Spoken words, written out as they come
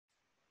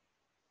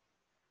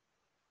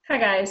Hi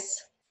guys.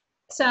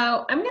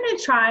 So I'm going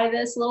to try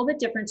this a little bit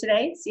different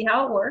today, see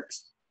how it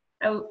works.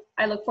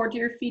 I look forward to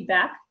your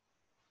feedback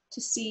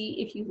to see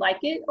if you like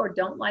it or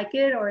don't like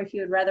it, or if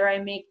you would rather I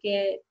make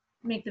the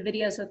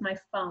videos with my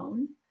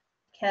phone,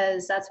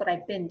 because that's what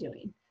I've been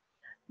doing.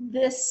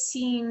 This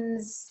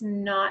seems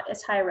not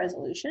as high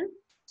resolution,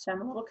 so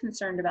I'm a little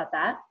concerned about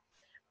that,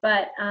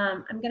 but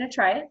I'm going to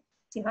try it,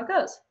 see how it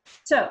goes.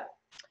 So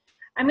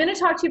I'm going to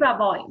talk to you about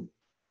volume.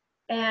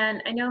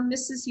 And I know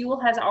Mrs. Yule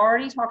has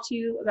already talked to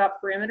you about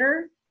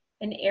perimeter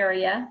and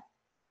area,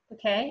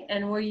 okay,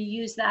 and where you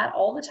use that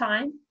all the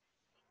time.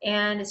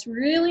 And it's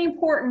really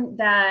important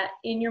that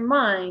in your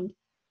mind,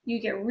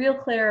 you get real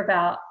clear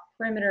about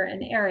perimeter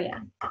and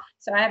area.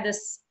 So I have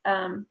this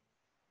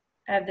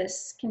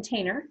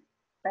container,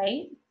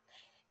 right?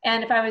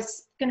 And if I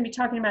was going to be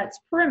talking about its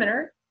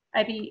perimeter,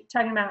 I'd be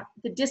talking about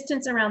the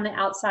distance around the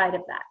outside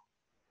of that,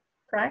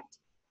 correct?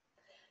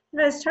 If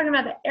I was talking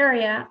about the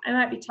area, I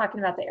might be talking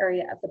about the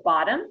area of the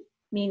bottom,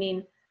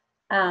 meaning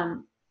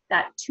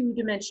that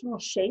two-dimensional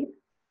shape,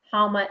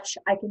 how much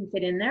I can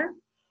fit in there,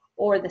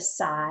 or the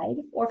side.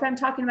 Or if I'm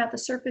talking about the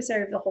surface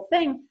area of the whole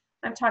thing,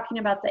 I'm talking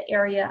about the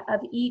area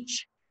of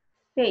each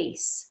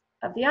face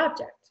of the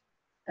object,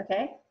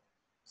 okay?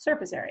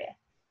 Surface area.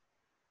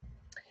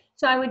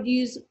 So I would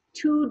use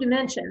two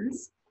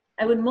dimensions.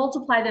 I would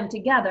multiply them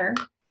together,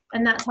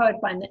 and that's how I'd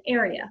find the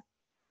area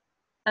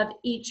of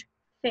each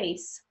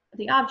face of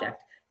the object.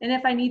 And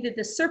if I needed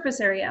the surface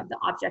area of the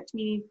object,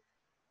 meaning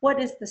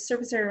what is the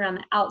surface area around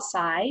the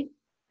outside,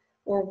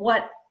 or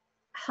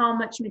how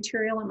much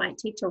material it might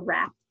take to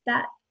wrap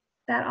that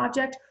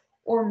object,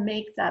 or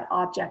make that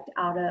object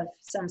out of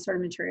some sort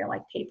of material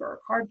like paper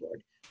or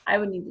cardboard, I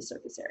would need the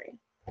surface area.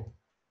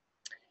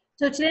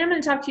 So today I'm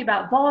going to talk to you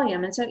about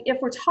volume. And so if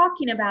we're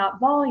talking about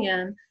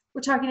volume,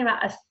 we're talking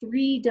about a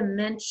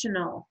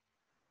three-dimensional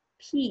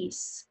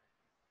piece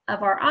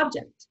of our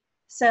object.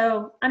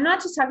 So I'm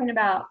not just talking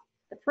about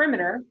the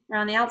perimeter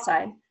around the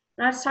outside. I'm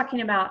not just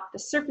talking about the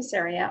surface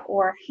area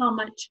or how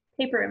much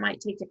paper it might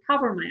take to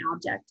cover my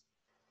object.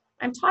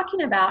 I'm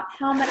talking about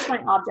how much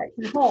my object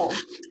can hold.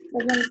 So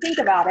when you think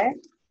about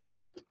it,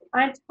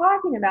 I'm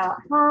talking about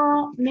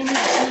how many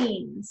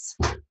beans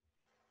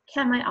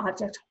can my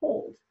object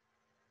hold,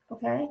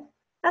 okay?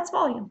 That's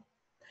volume.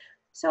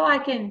 So I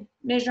can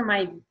measure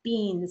my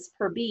beans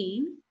per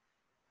bean.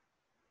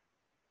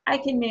 I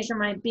can measure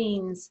my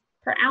beans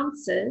per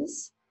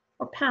ounces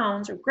or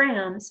pounds or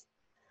grams,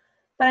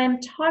 but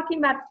I'm talking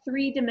about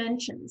three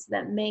dimensions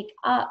that make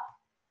up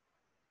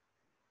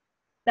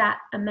that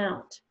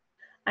amount.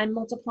 I'm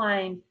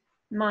multiplying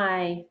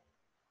my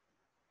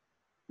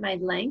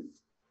length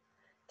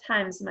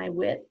times my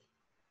width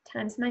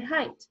times my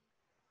height,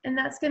 and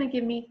that's going to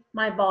give me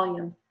my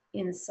volume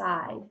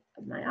inside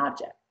of my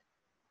object,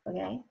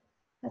 okay?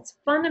 That's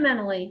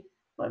fundamentally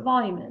what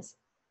volume is.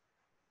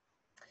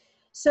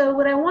 So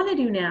what I want to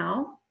do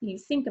now, you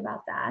think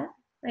about that,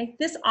 right?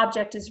 This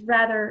object is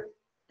rather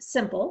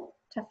simple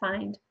to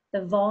find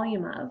the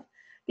volume of,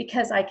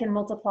 because I can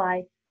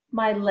multiply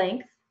my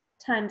length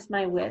times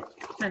my width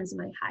times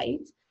my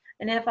height.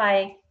 And if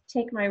I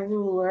take my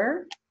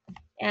ruler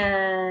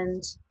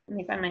and let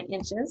me find my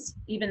inches,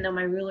 even though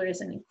my ruler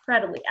isn't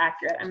incredibly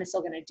accurate, I'm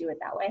still going to do it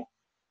that way.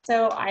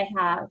 So I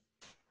have,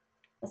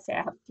 let's say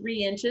I have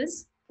 3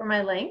 inches for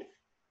my length,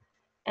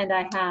 and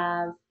I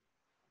have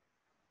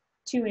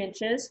 2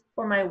 inches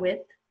for my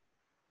width.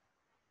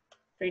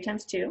 3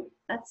 times 2,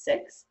 that's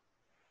 6.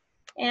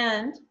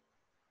 And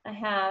I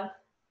have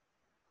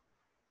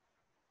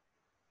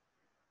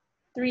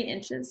 3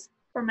 inches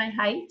for my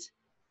height.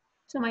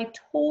 So my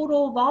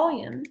total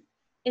volume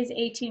is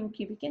 18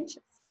 cubic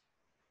inches.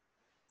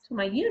 So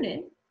my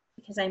unit,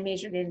 because I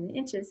measured it in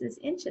inches, is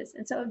inches.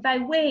 And so if I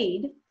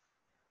weighed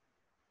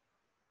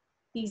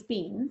these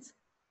beans,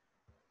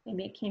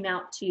 maybe it came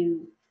out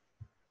to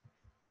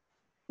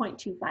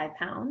 0.25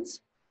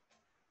 pounds,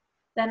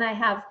 then I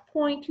have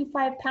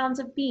 0.25 pounds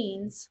of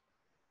beans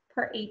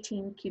per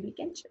 18 cubic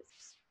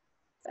inches.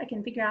 So I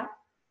can figure out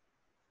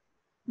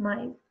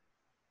my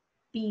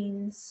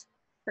beans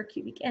per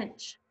cubic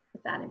inch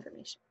with that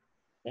information,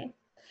 okay?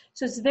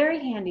 So it's very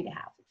handy to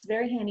have. It's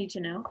very handy to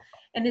know,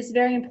 and it's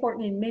very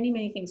important in many,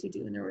 many things we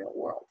do in the real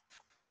world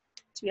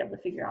to be able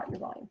to figure out your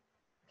volume,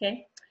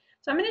 okay?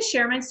 So I'm going to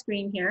share my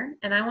screen here,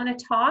 and I want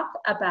to talk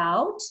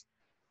about,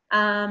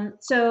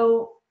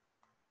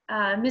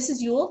 Mrs.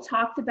 Yule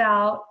talked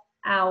about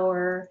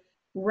our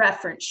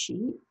reference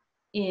sheet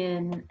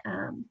in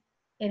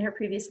her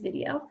previous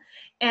video,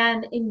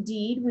 and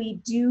indeed we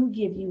do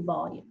give you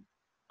volume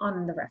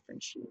on the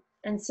reference sheet.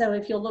 And so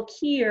if you'll look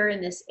here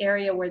in this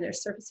area where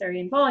there's surface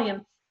area and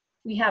volume,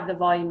 we have the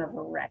volume of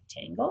a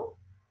rectangle.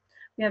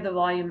 We have the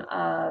volume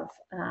of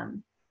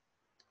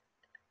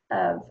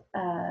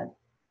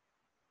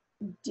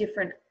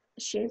different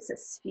shapes, a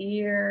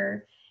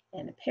sphere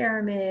and a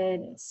pyramid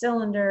and a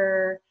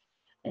cylinder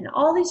and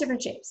all these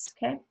different shapes,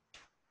 okay?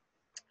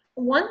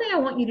 One thing I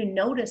want you to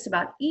notice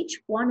about each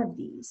one of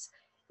these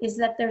is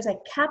that there's a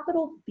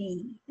capital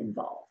B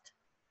involved,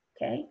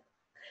 okay?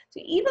 So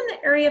even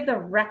the area of the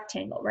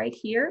rectangle right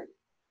here,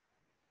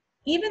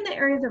 even the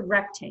area of the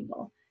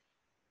rectangle,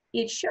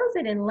 it shows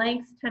it in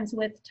length times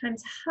width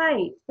times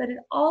height, but it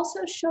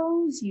also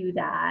shows you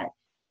that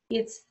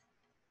it's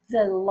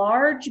the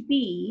large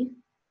B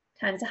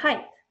times the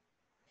height.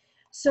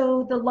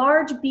 So the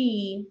large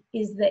B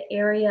is the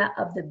area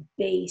of the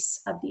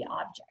base of the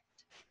object,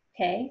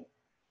 okay?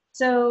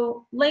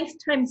 So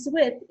length times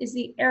width is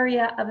the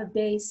area of a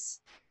base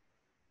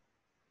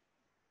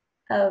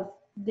of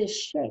this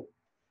shape,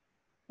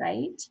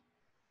 right?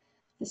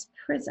 This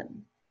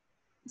prism,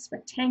 this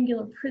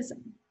rectangular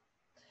prism.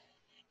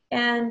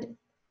 And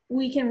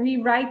we can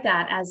rewrite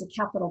that as a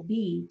capital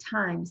B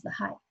times the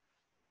height.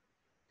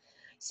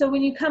 So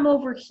when you come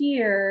over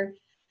here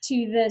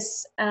to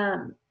this,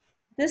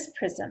 this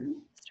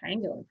prism, this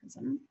triangular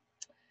prism,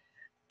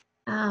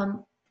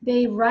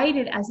 they write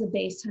it as the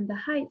base times the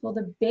height. Well,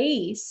 the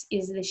base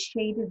is the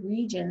shaded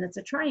region that's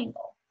a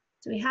triangle.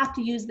 So we have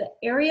to use the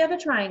area of a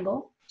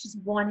triangle, which is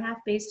 1/2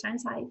 base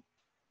times height.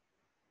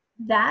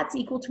 That's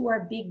equal to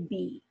our big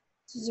B.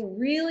 This is a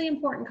really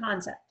important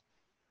concept.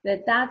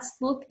 That's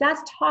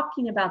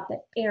talking about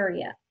the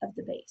area of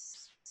the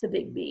base. It's the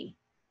big B.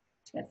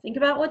 So you got to think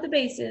about what the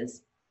base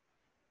is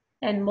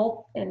and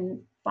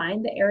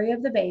find the area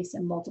of the base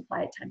and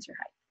multiply it times your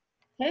height.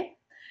 Okay?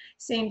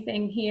 Same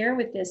thing here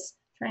with this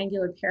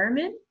triangular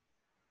pyramid.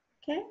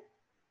 Okay?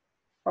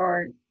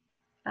 Or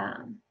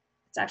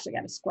it's actually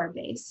got a square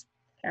base,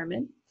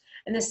 pyramid.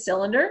 And this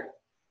cylinder,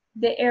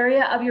 the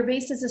area of your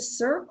base is a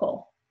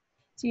circle.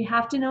 So you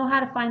have to know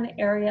how to find the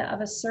area of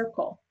a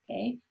circle.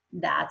 Okay?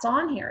 That's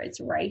on here.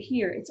 It's right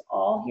here. It's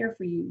all here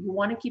for you. You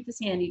want to keep this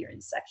handy here in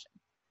this section.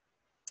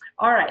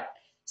 All right.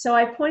 So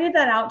I pointed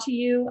that out to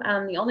you.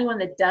 The only one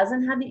that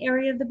doesn't have the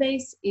area of the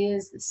base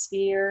is the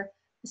sphere.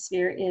 The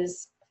sphere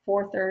is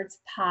 4/3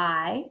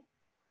 pi,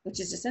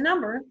 which is just a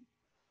number,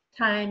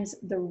 times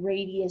the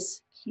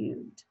radius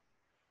cubed.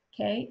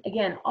 Okay.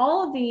 Again,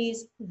 all of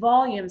these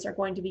volumes are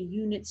going to be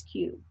units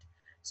cubed.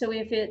 So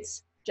if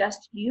it's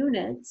just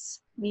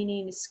units,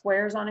 meaning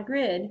squares on a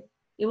grid,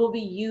 it will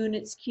be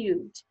units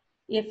cubed.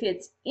 If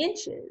it's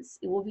inches,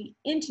 it will be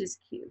inches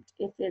cubed.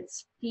 If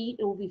it's feet,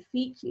 it will be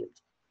feet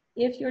cubed.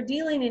 If you're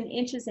dealing in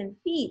inches and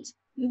feet,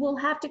 you will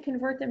have to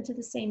convert them to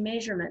the same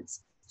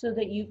measurements so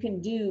that you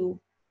can do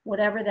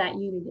whatever that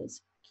unit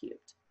is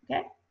cubed,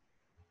 okay?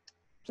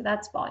 So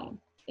that's volume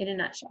in a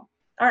nutshell.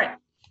 All right,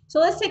 so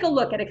let's take a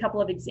look at a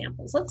couple of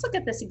examples. Let's look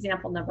at this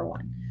example number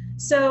 1.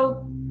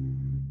 So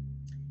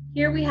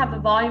here we have the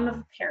volume of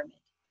a pyramid,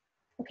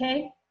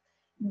 okay?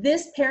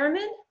 This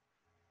pyramid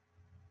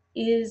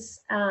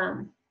is,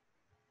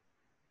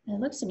 it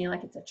looks to me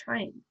like it's a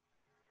triangle.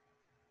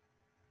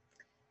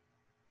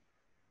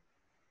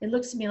 It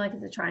looks to me like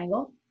it's a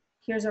triangle.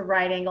 Here's a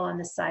right angle on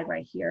this side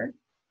right here.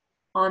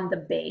 On the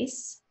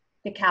base,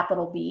 the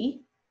capital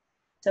B.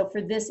 So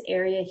for this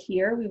area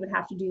here, we would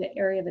have to do the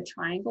area of a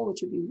triangle,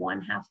 which would be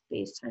 1/2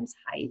 base times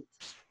height.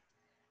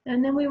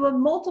 And then we would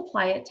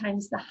multiply it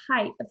times the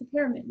height of the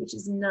pyramid, which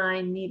is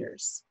 9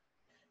 meters.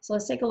 So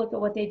let's take a look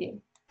at what they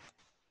do.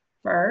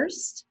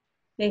 First,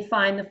 they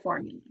find the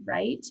formula,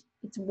 right?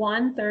 It's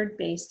 1/3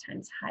 base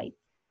times height.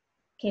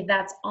 Okay,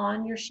 that's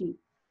on your sheet.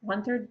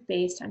 1/3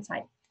 base times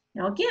height.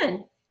 Now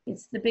again,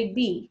 it's the big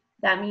B.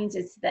 That means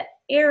it's the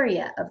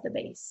area of the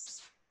base,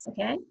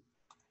 okay?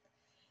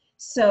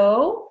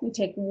 So we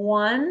take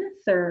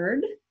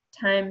 1/3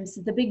 times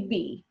the big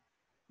B.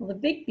 Well, the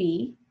big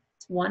B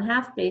is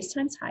 1/2 base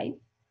times height.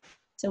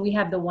 So we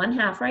have the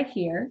 1/2 right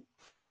here.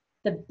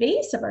 The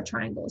base of our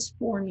triangle is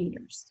 4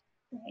 meters,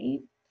 right?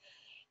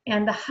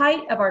 And the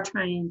height of our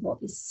triangle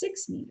is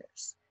 6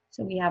 meters.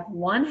 So we have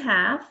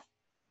 1/2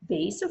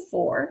 base of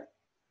 4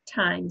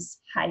 times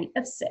height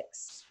of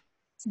 6.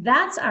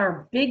 That's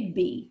our big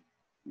B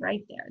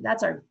right there.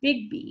 That's our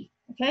big B,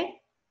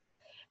 okay?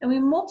 And we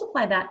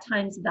multiply that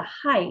times the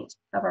height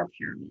of our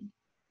pyramid,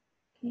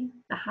 okay?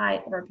 The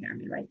height of our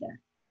pyramid right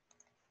there,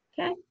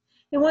 okay?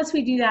 And once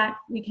we do that,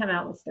 we come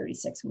out with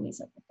 36 when we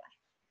simplify,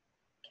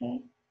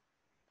 okay?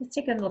 Let's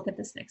take a look at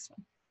this next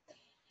one.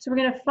 So we're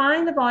gonna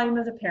find the volume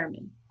of the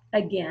pyramid.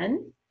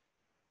 Again,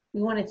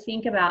 we wanna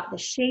think about the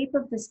shape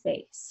of this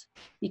base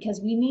because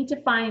we need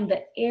to find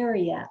the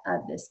area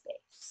of this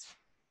base.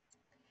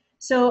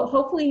 So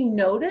hopefully you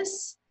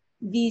notice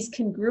these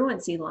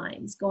congruency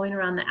lines going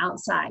around the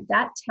outside.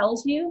 That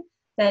tells you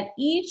that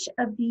each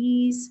of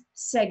these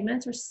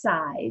segments or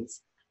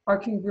sides are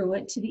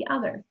congruent to the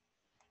other.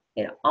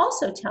 It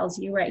also tells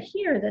you right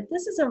here that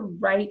this is a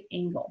right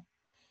angle.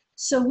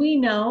 So we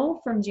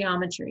know from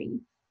geometry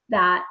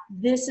that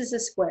this is a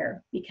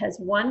square because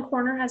one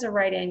corner has a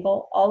right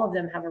angle, all of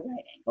them have a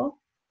right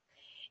angle,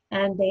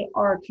 and they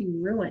are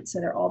congruent, so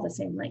they're all the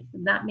same length,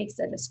 and that makes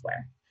it a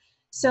square.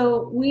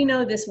 So we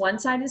know this one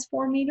side is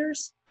 4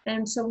 meters,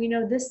 and so we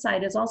know this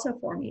side is also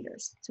 4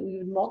 meters. So we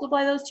would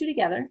multiply those two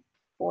together,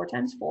 4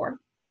 times 4.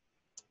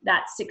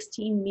 That's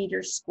 16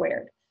 meters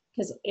squared,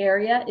 because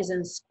area is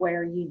in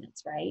square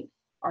units, right?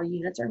 Our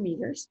units are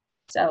meters,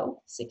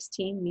 so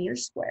 16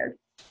 meters squared.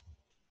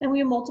 And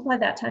we multiply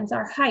that times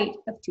our height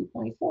of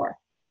 2.4.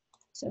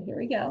 So here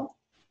we go.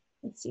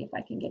 Let's see if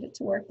I can get it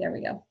to work. There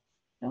we go.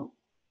 No.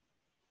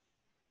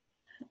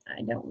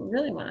 I don't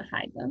really want to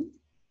hide them.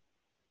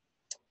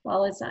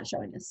 Well, it's not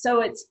showing us.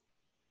 So it's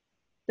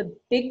the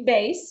big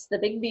base, the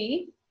big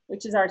B,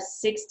 which is our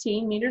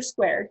 16 meters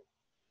squared,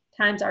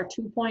 times our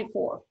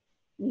 2.4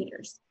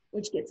 meters,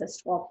 which gets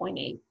us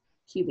 12.8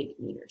 cubic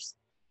meters.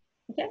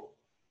 Okay?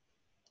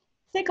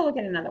 Take a look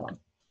at another one.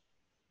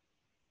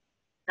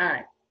 All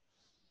right.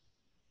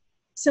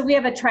 So we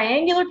have a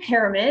triangular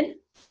pyramid.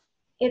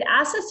 It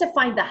asks us to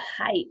find the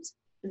height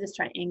of this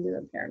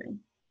triangular pyramid.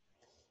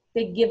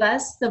 They give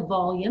us the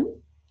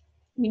volume.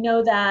 We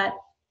know that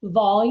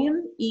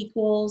volume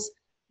equals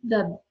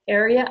the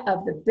area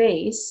of the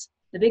base,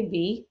 the big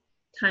B,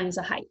 times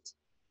the height,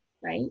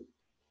 right?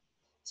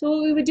 So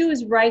what we would do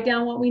is write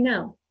down what we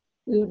know.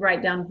 We would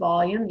write down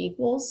volume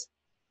equals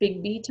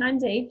big B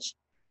times H.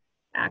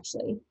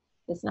 Actually,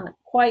 it's not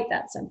quite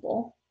that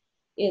simple.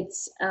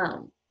 It's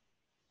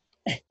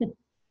it's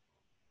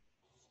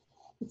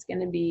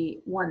going to be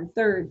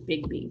 1/3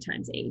 big B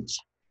times H.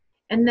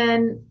 And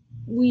then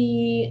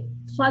we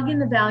plug in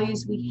the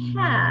values we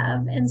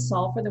have and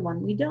solve for the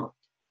one we don't.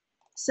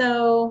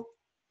 So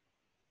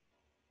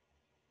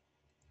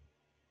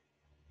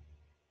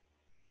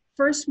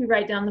first we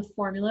write down the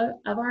formula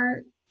of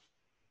our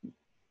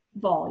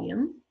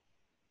volume.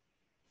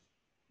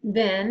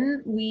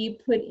 Then we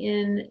put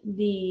in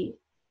the,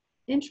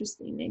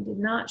 interesting, they did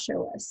not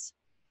show us.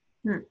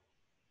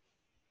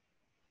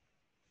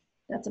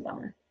 That's a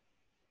bummer.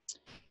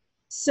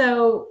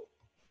 So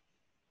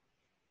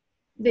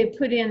they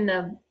put in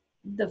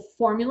the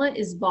formula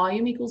is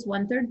volume equals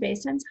 1/3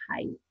 base times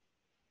height.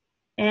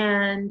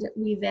 And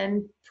we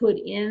then put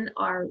in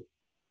our,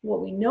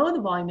 what we know the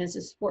volume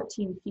is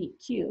 14 feet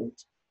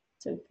cubed.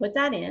 So we put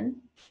that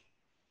in.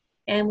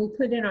 And we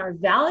put in our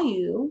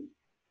value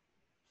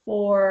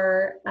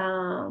for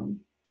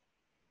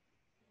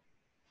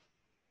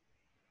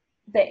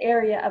the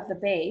area of the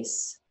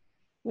base,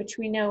 which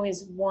we know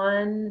is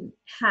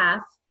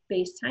 1/2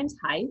 base times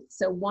height.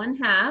 So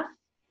 1/2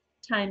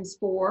 times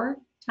 4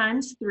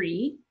 times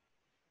 3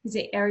 is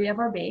the area of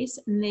our base.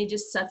 And they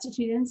just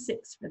substitute in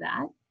 6 for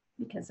that,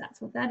 because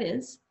that's what that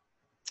is,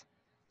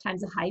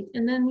 times the height.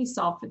 And then we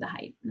solve for the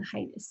height. And the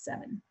height is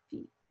 7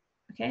 feet.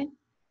 Okay?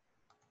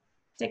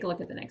 Take a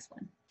look at the next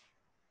one.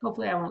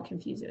 Hopefully I won't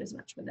confuse you as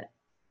much with it.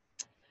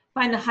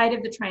 Find the height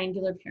of the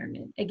triangular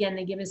pyramid. Again,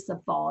 they give us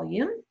the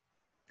volume.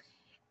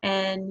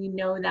 And we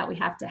know that we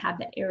have to have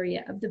the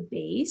area of the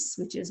base,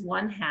 which is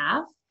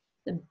 1/2,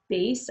 the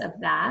base of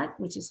that,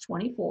 which is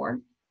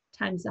 24,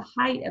 times the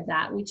height of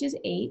that, which is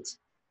 8.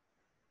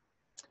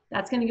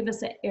 That's going to give us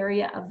the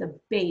area of the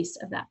base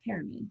of that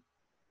pyramid.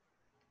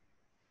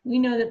 We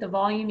know that the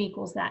volume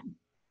equals that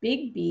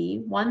big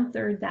B,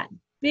 1/3 that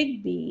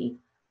big B,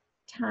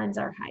 times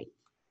our height.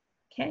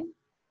 Okay?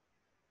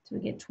 So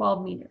we get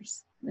 12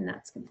 meters when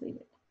that's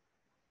completed.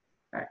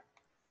 All right.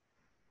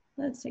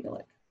 Let's take a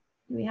look.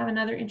 Do we have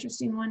another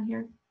interesting one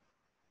here?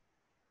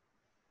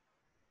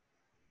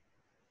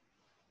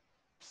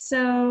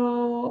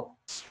 So,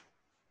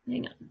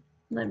 hang on.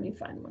 Let me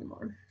find one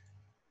more,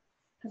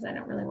 because I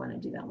don't really want to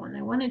do that one.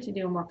 I wanted to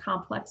do a more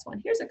complex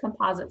one. Here's a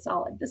composite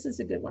solid. This is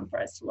a good one for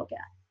us to look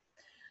at.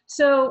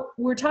 So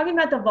we're talking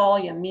about the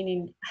volume,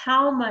 meaning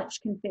how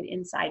much can fit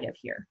inside of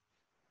here.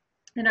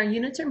 And our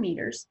units are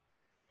meters.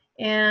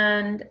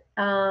 And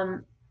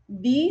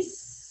these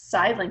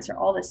side lengths are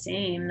all the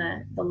same.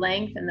 The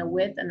length and the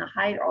width and the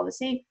height are all the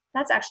same.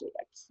 That's actually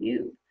a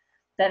cube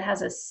that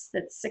has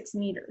that's 6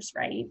 meters,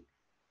 right?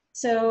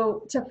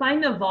 So to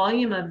find the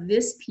volume of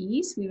this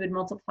piece, we would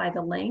multiply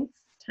the length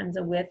times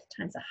the width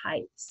times the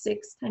height.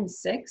 6 times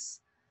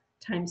 6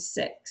 times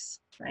 6,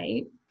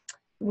 right?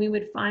 And we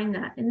would find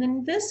that. And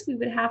then this, we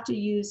would have to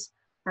use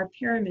our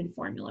pyramid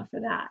formula for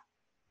that.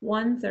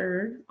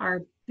 1/3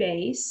 our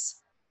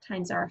base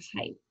times our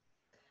height.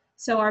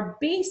 So our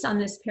base on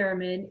this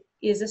pyramid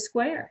is a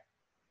square,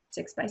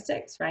 6 by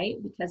 6,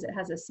 right? Because it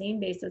has the same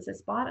base as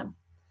this bottom.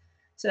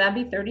 So that'd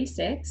be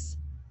 36.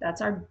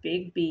 That's our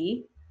big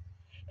B.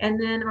 And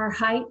then our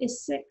height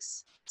is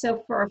 6.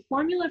 So for our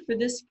formula for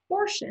this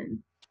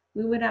portion,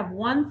 we would have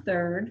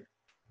 1/3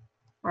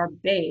 our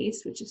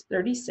base, which is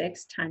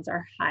 36, times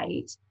our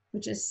height,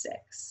 which is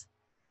 6.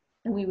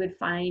 And we would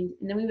find,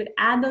 and then we would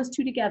add those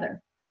two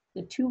together,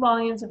 the two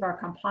volumes of our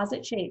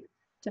composite shape,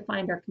 to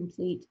find our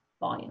complete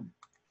volume.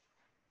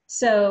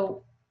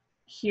 So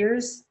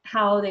here's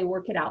how they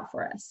work it out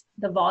for us.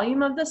 The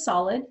volume of the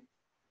solid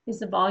is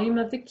the volume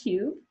of the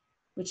cube,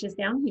 which is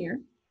down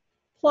here,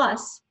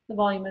 plus the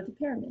volume of the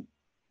pyramid,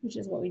 which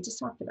is what we just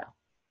talked about.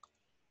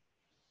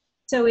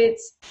 So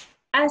it's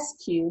S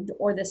cubed,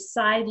 or the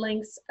side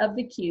lengths of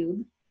the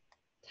cube,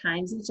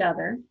 times each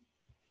other.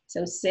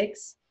 So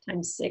 6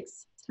 times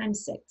 6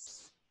 times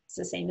 6. It's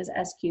the same as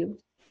S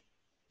cubed.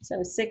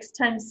 So 6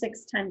 times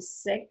 6 times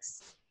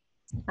 6.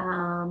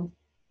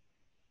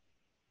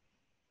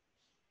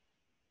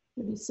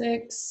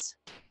 36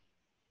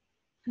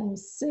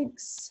 times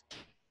 6.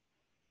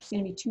 It's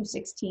going to be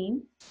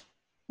 216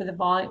 for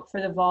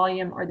the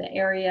volume or the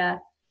area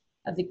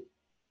of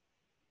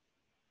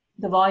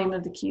the volume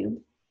of the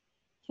cube.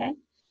 Okay,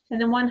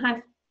 and then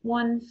 1/2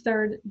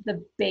 1/3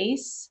 the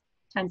base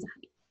times the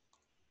height.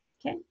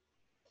 Okay,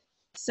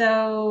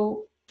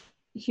 so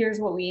here's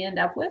what we end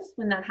up with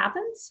when that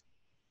happens.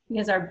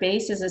 Because our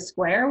base is a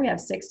square, we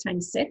have 6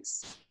 times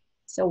 6.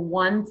 So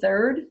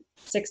 1/3,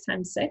 6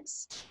 times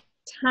 6,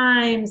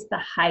 times the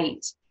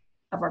height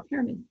of our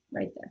pyramid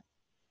right there.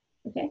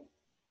 Okay?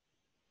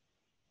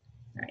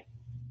 All right.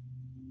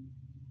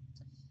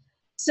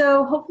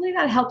 So hopefully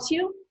that helps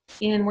you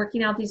in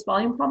working out these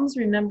volume problems.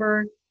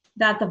 Remember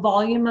that the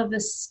volume of the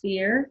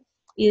sphere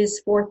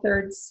is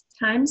 4/3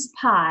 times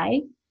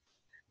pi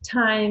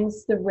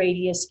times the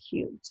radius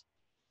cubed.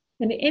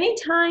 And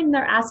anytime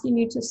they're asking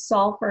you to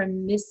solve for a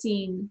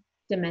missing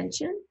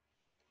dimension,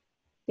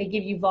 they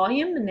give you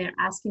volume and they're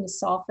asking to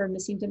solve for a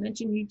missing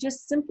dimension, you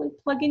just simply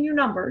plug in your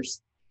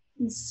numbers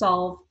and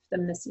solve the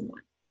missing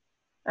one.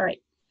 All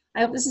right,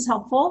 I hope this is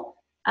helpful.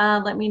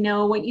 Let me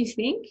know what you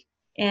think.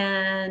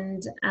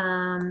 And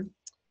I'm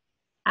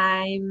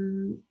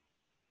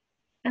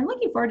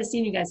looking forward to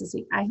seeing you guys this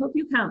week. I hope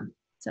you come.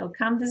 So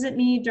come visit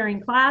me during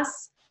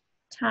class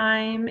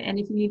time and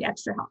if you need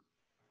extra help.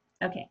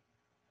 Okay,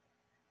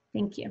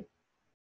 thank you.